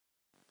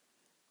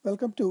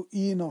Welcome to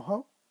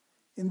eKnow-how.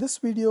 In this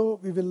video,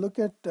 we will look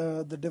at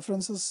the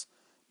differences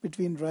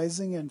between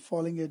rising and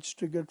falling edge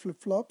triggered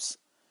flip-flops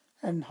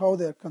and how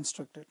they are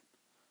constructed.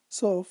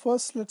 So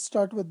first, let's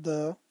start with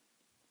the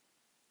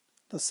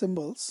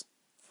symbols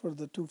for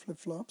the two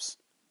flip-flops.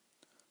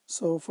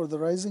 So for the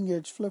rising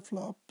edge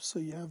flip-flop, so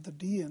you have the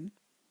DN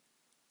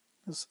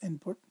as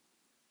input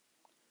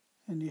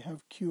and you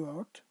have Q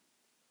out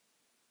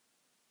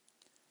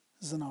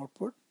as an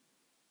output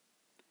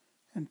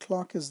and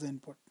clock is the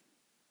input.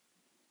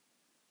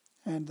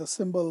 And the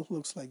symbol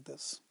looks like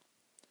this.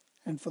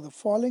 And for the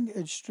falling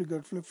edge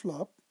triggered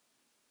flip-flop,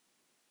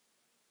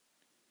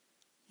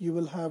 you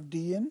will have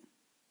DN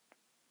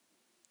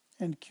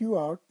and Q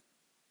out,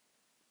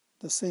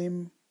 the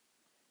same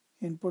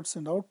inputs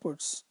and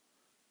outputs,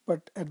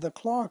 but at the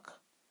clock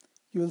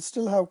you will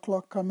still have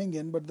clock coming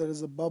in, but there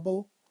is a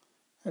bubble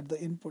at the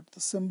input. The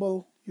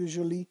symbol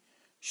usually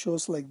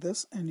shows like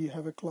this and you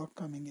have a clock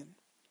coming in.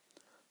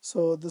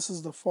 So this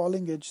is the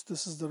falling edge,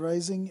 this is the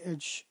rising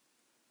edge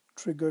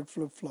triggered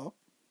flip-flop,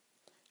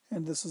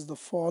 and this is the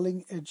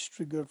falling edge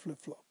triggered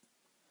flip-flop.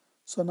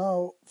 So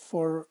now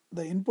for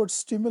the input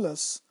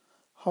stimulus,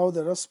 how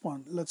they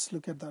respond, let's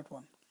look at that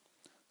one.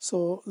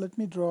 So let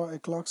me draw a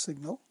clock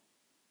signal.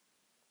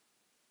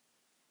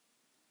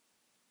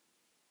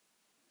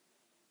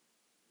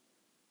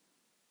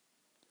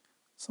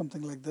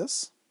 Something like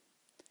this.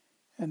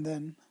 And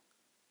then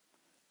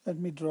let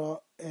me draw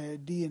a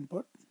D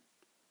input.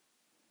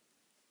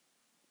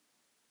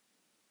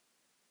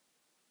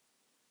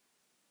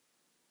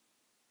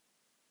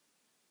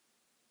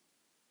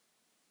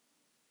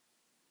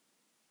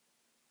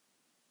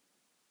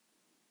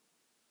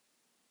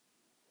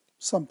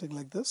 Something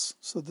like this.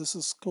 So this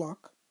is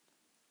clock.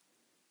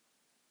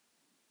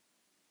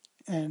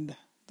 And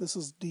this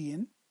is D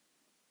in.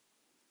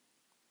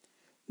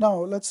 Now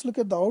let's look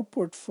at the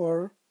output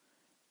for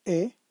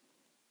a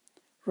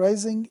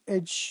rising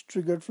edge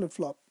triggered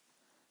flip-flop.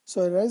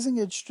 So a rising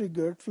edge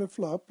triggered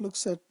flip-flop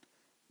looks at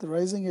the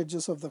rising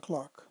edges of the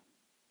clock.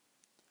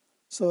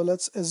 So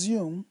let's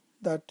assume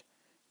that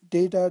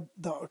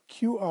the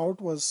Q out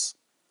was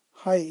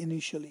high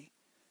initially.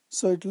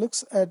 So it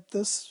looks at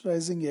this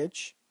rising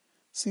edge,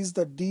 sees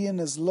that DN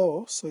is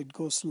low, so it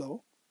goes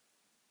low.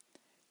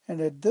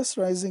 And at this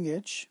rising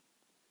edge,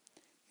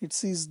 it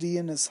sees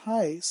DN is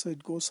high, so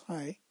it goes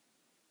high.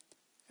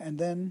 And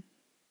then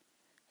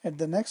at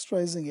the next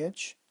rising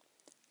edge,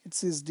 it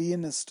sees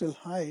DN is still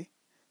high,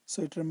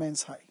 so it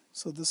remains high.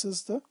 So this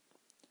is the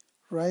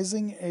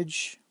rising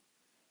edge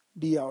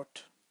D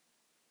out.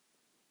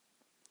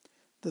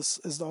 This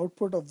is the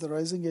output of the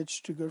rising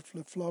edge triggered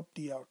flip-flop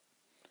D out.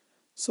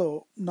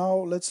 So now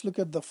let's look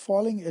at the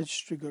falling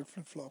edge triggered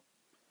flip-flop.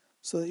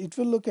 So it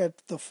will look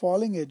at the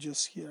falling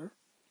edges here.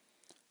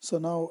 So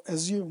now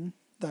assume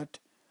that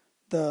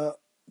the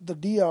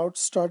D out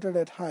started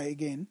at high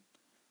again.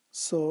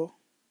 So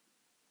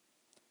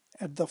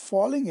at the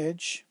falling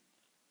edge,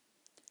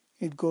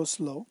 it goes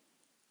low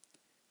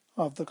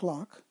of the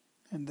clock,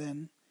 and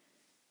then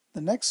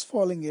the next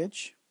falling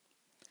edge,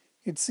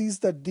 it sees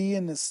that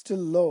DN is still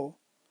low,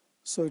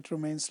 so it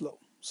remains low.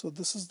 So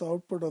this is the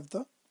output of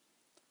the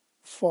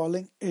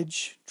falling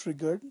edge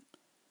triggered.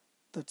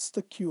 That's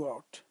the Q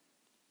out.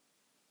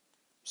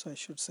 So I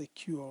should say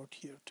Q out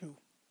here too.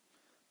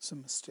 It's a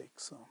mistake.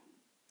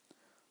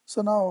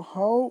 So now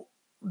how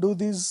do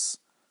these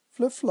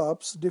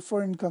flip-flops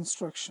differ in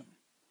construction?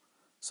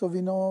 So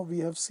we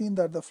have seen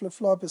that the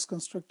flip-flop is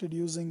constructed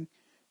using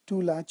two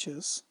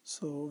latches.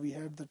 So we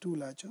had the two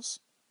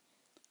latches.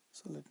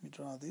 So let me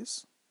draw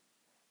this.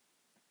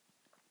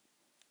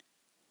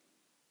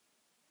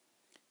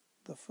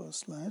 The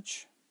first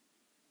latch,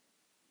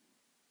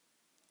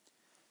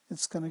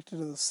 it's connected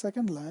to the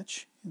second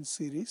latch in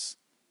series.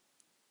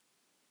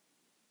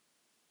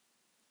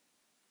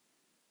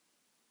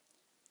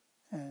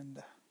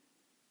 And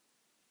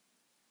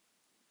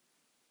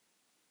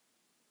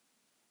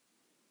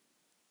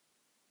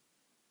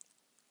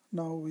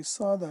now we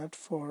saw that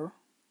for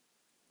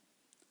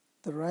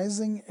the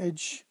rising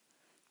edge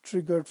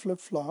triggered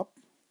flip-flop,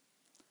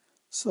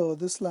 so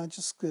this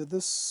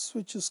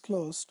switch is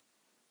closed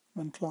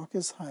when clock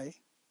is high,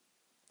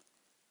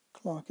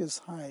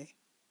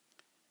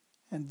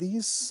 and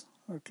these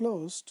are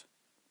closed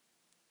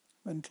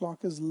when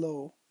clock is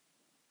low.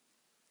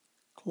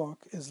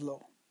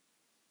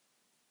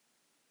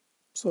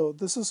 So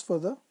this is for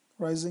the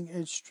rising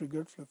edge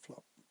triggered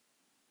flip-flop.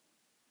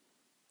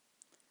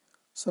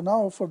 So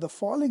now for the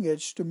falling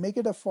edge, to make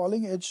it a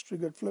falling edge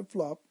triggered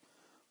flip-flop,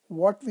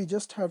 what we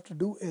just have to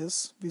do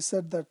is, we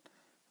said that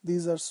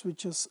these are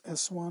switches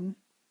S1,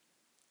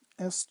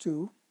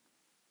 S2,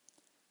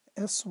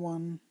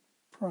 S1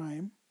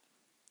 prime,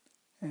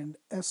 and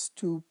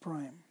S2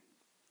 prime.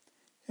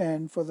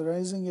 And for the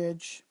rising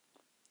edge,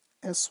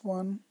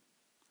 S1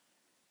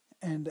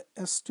 and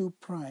S2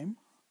 prime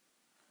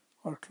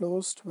are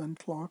closed when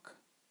clock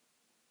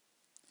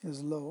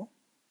is low,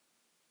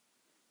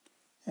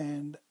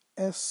 and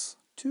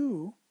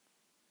S2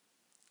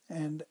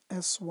 and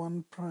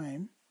S1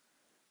 prime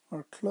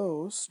are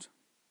closed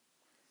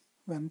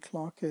when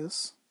clock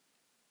is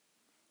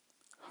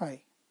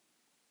high,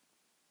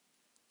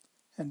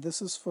 and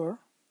this is for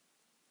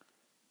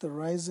the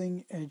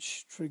rising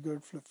edge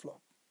triggered flip-flop.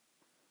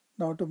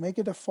 Now to make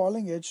it a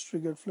falling edge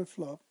triggered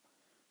flip-flop,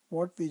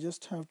 what we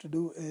just have to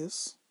do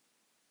is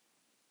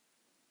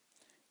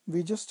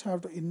we just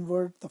have to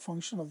invert the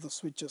function of the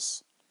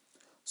switches.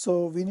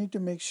 So we need to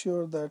make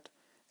sure that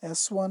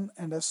S1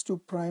 and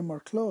S2 prime are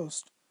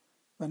closed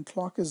when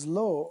clock is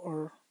low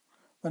or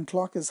when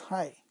clock is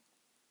high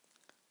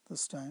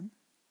this time.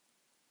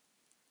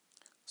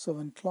 So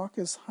when clock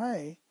is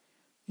high,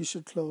 you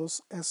should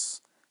close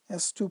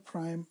S2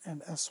 prime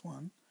and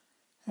S1,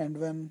 and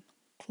when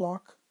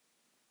clock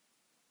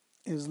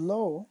is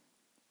low,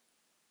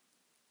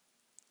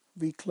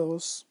 we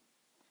close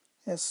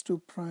S2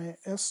 prime,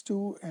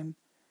 S2 and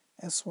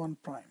S1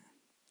 prime.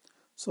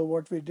 So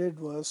what we did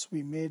was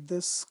we made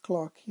this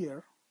clock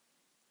here,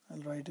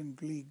 I'll write in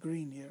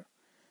green here,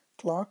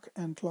 clock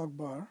and clock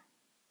bar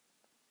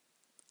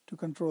to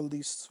control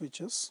these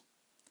switches,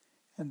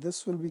 and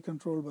this will be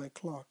controlled by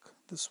clock,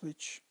 the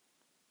switch,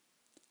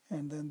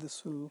 and then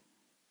this will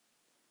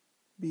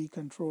be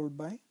controlled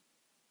by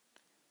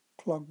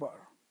clock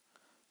bar.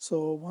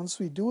 So once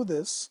we do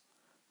this,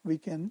 we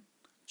can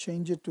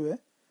change it to a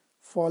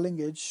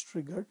falling edge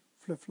triggered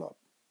flip-flop.